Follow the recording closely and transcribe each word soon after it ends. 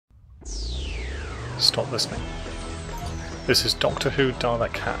Stop listening. This is Doctor Who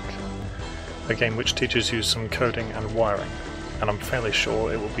Dalek Hack, a game which teaches you some coding and wiring, and I'm fairly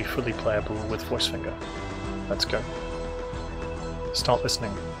sure it will be fully playable with voicefinger. Let's go. Start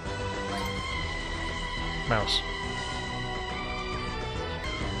listening. Mouse.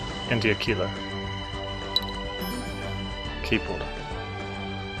 India Kilo. Keyboard.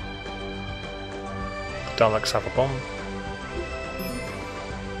 The Daleks have a bomb.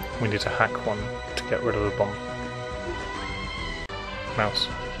 We need to hack one to get rid of the bomb. Mouse.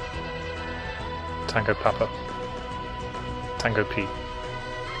 Tango Papa. Tango P.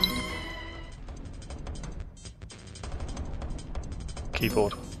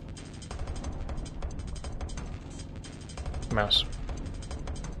 Keyboard. Mouse.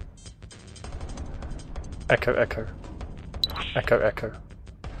 Echo Echo. Echo Echo.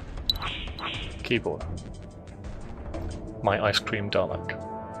 Keyboard. My ice cream Dalek.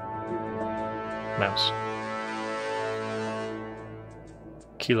 Mouse.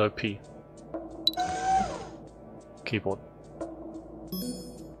 Kilo P. Keyboard.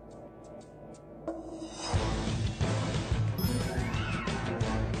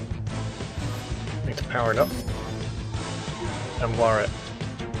 Need to power it up and wire it.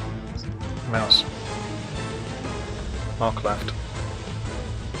 Mouse. Mark left.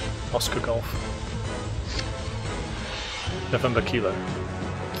 Oscar Golf. November Kilo.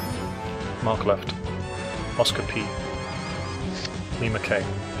 Mark left. Oscar P. Lima K.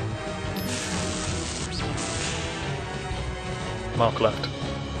 Mark left.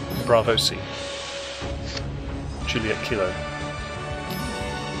 Bravo C. Juliet Kilo.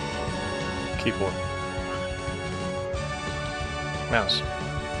 Keyboard. Mouse.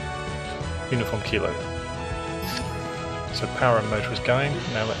 Uniform Kilo. So power and motor is going,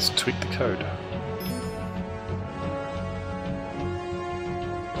 now let's tweak the code.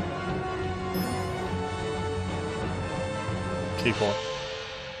 Keyboard.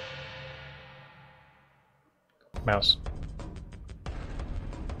 Mouse.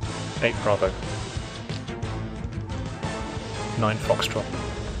 8 Bravo. 9 Foxtrot.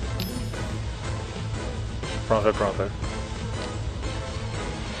 Bravo Bravo.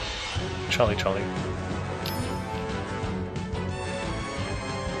 Charlie Charlie.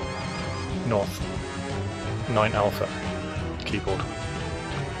 North. 9 Alpha. Keyboard.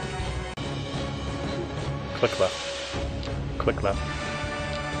 Click left. Click left.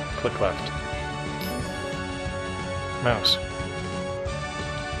 Click left. Mouse.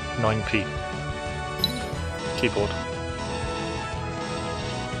 9P. Keyboard.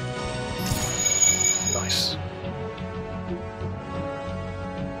 Nice.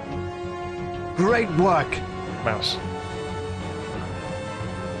 Great work! Mouse.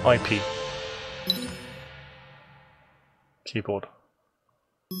 IP. Keyboard.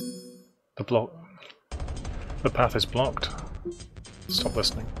 The path is blocked. Stop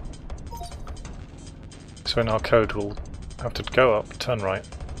listening. So in our code we'll have to go up, turn right,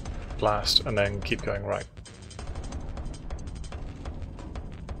 blast, and then keep going right.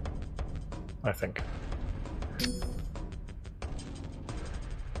 I think.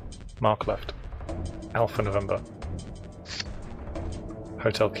 Mark left. Alpha November.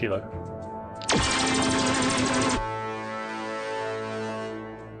 Hotel Kilo.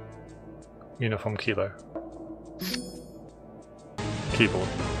 Uniform Kilo. Keyboard.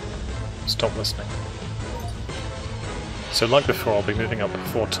 Stop listening. So like before, I'll be moving up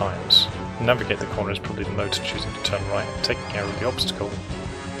 4 times. Navigate the corner is probably the motor choosing to turn right. Taking care of the obstacle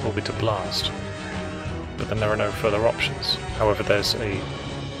will be to blast. But then there are no further options. However, there's a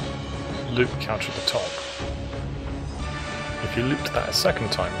loop counter at the top. If you looped that a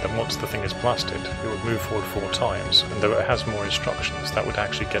second time, then once the thing is blasted, it would move forward 4 times, and though it has more instructions, that would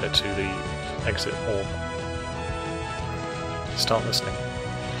actually get it to the exit orb. Start listening.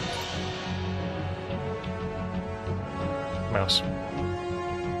 Mouse.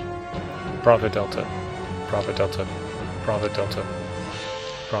 Bravo Delta. Bravo Delta. Bravo Delta.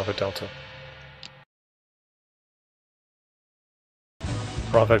 Bravo Delta.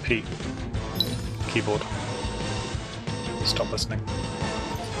 Bravo P. Keyboard. Stop listening.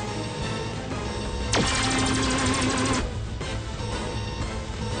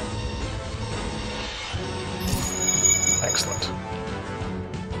 Excellent.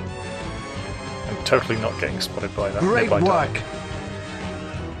 I'm totally not getting spotted by that. Great work! Dalek.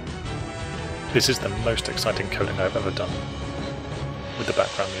 This is the most exciting coding I've ever done, with the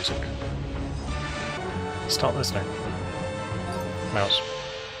background music. Start listening. Mouse.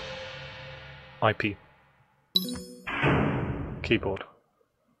 IP. Keyboard.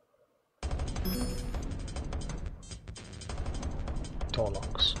 Door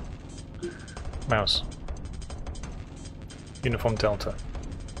locks. Mouse. Uniform Delta.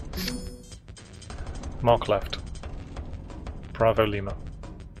 Mark left. Bravo Lima.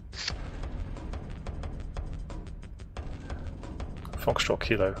 Foxtrot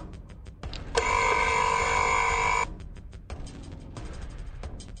Kilo.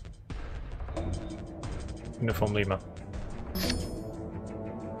 Uniform Lima.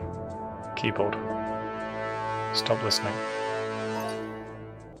 Keyboard. Stop listening.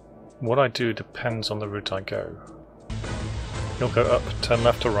 What I do depends on the route I go. You'll go up, turn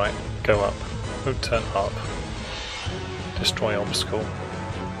left or right, go up. Route turn up. Destroy obstacle.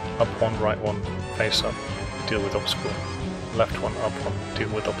 Up one, right one, face up, deal with obstacle. Left one, up one, deal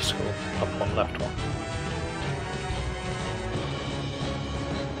with obstacle. Up one, left one.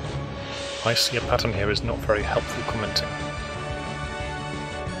 I see a pattern here is not very helpful commenting.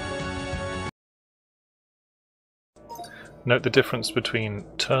 Note the difference between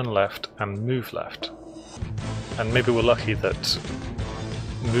turn left and move left. And maybe we're lucky that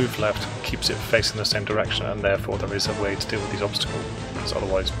move left keeps it facing the same direction and therefore there is a way to deal with these obstacles, because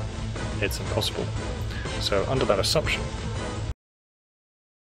otherwise it's impossible. So under that assumption,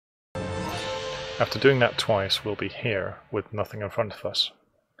 after doing that twice we'll be here with nothing in front of us.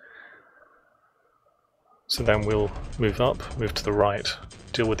 So then we'll move up, move to the right,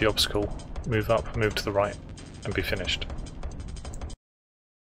 deal with the obstacle, move up, move to the right, and be finished.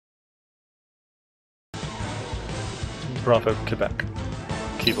 Bravo, Quebec.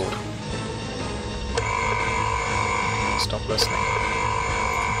 Keyboard. Stop listening.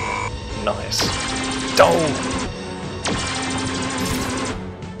 Nice. Oh!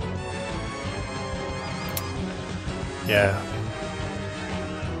 Yeah.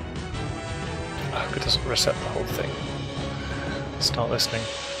 I hope it doesn't reset the whole thing. Start listening.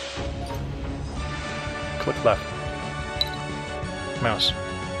 Click left. Mouse.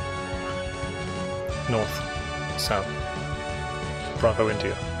 North. South. Bravo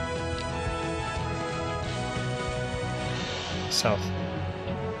India. South.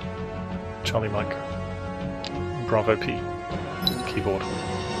 Charlie Mike. Bravo P. Keyboard.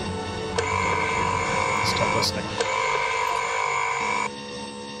 Stop listening.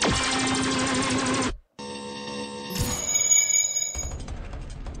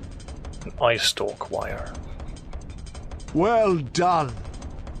 An eye stalk wire. Well done.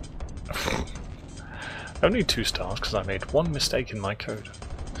 Only 2 stars because I made one mistake in my code.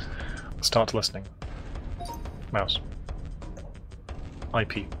 Start listening. Mouse.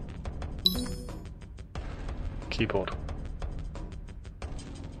 IP. Keyboard.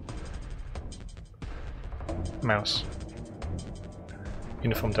 Mouse.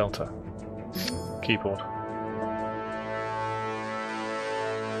 Uniform Delta. Keyboard.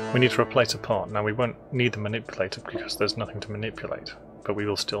 We need to replace a part. Now we won't need the manipulator because there's nothing to manipulate, but we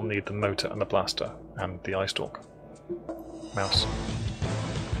will still need the motor and the blaster and the eye stalk. Mouse.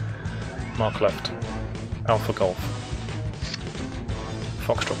 Mark left. Alpha Golf.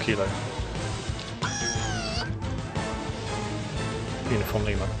 Foxtrot Kilo. Uniform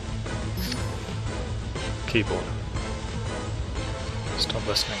Lima. Keyboard. Stop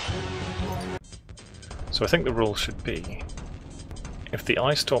listening. So I think the rule should be, if the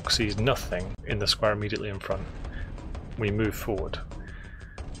eye stalk sees nothing in the square immediately in front, we move forward.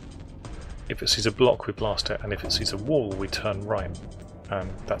 If it sees a block, we blast it, and if it sees a wall, we turn right. And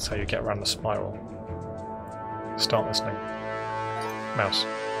that's how you get around the spiral. Start listening. Mouse.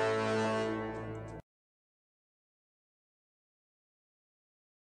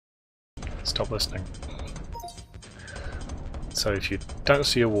 Stop listening. So if you don't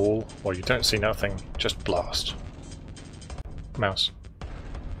see a wall, or you don't see nothing, just blast. Mouse.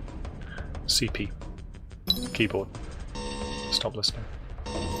 CP. Keyboard. Stop listening.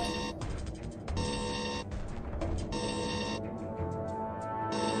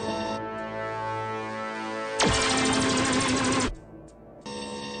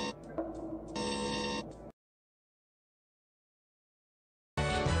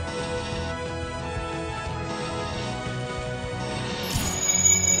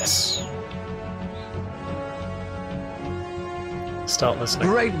 Yes. Start listening.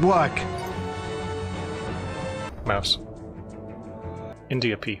 Great work. Mouse.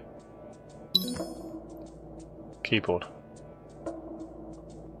 India P. Keyboard.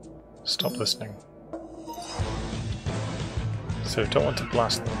 Stop listening. So don't want to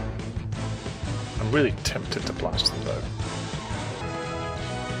blast them. I'm really tempted to blast them though.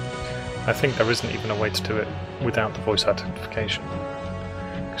 I think there isn't even a way to do it without the voice identification.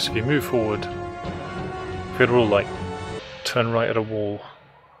 Because if you move forward, if you had a rule like turn right at a wall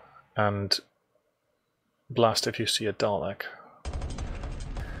and blast if you see a Dalek,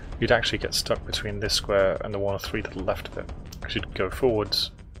 you'd actually get stuck between this square and the 1 or 3 to the left of it. Because you'd go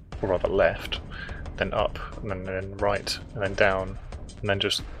forwards, or rather left, then up, and then right, and then down, and then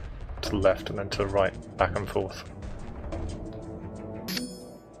just to the left, and then to the right, back and forth.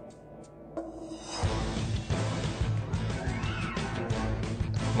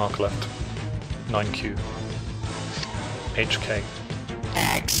 Mark left. 9Q. HK.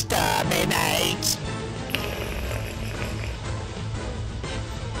 Exterminate!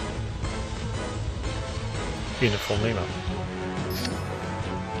 Uniform Lima.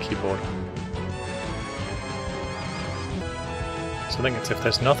 Keyboard. So I think it's if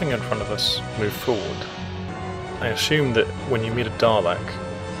there's nothing in front of us, move forward. I assume that when you meet a Dalek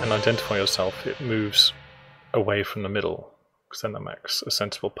and identify yourself, it moves away from the middle, because then that makes a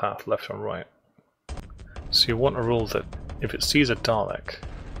sensible path left and right. So you want a rule that if it sees a Dalek,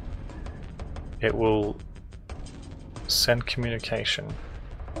 it will send communication,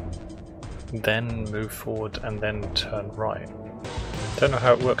 then move forward and then turn right. Don't know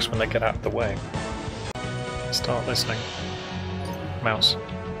how it works when they get out of the way. Start listening. Mouse.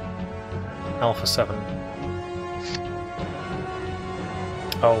 Alpha 7.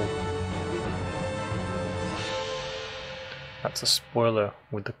 Oh. That's a spoiler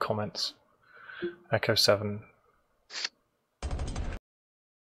with the comments. Echo 7.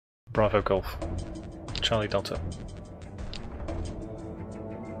 Bravo Golf. Charlie Delta.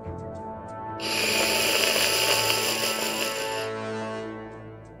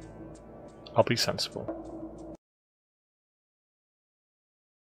 I'll be sensible.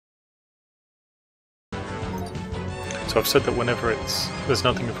 So I've said that whenever there's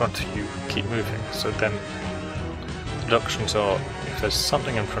nothing in front of you, keep moving. So then the deductions are, if there's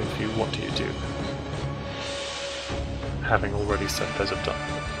something in front of you, what do you do? Having already said there's a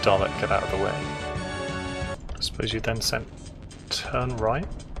Dalek, get out of the way. I suppose you then sent turn right,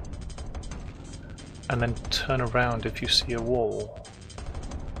 and then turn around if you see a wall.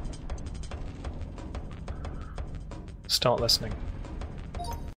 Start listening.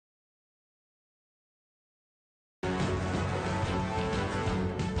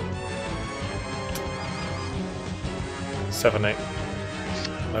 Seven, 8.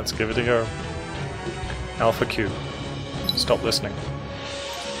 Let's give it a go. Alpha Q. Stop listening.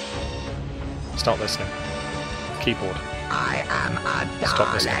 Start listening. Keyboard. I am a Dalek.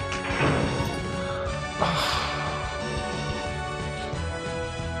 Stop listening.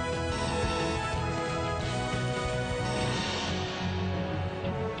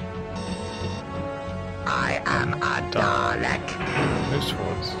 I am a Dalek. Moves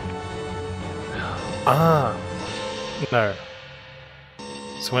forwards. Ah! No.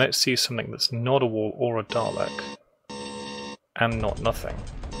 So when it sees something that's not a wall or a Dalek, and not nothing,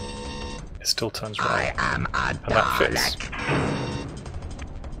 it still turns right. I am a and that fits. Dalek.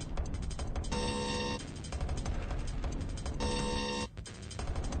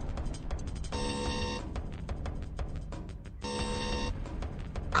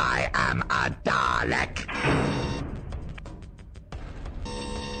 I am a Dalek.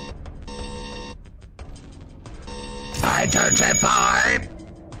 Identify!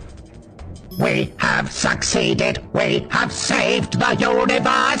 We have succeeded! We have saved the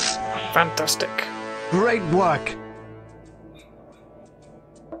universe! Fantastic! Great work.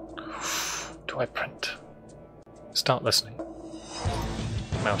 Do I print? Start listening.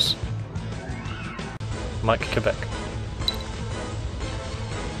 Mouse. Mike, Quebec.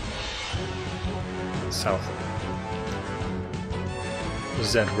 South.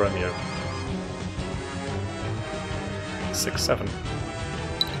 Z Romeo. 6-7.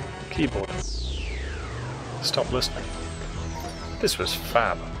 Keyboard. Stop listening. This was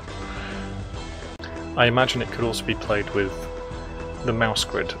fab. I imagine it could also be played with the mouse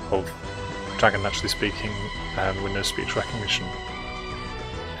grid of Dragon Naturally Speaking and Windows Speech Recognition,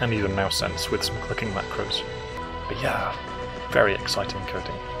 and even Mouse Sense with some clicking macros. But yeah, very exciting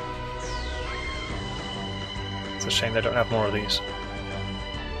coding. It's a shame they don't have more of these.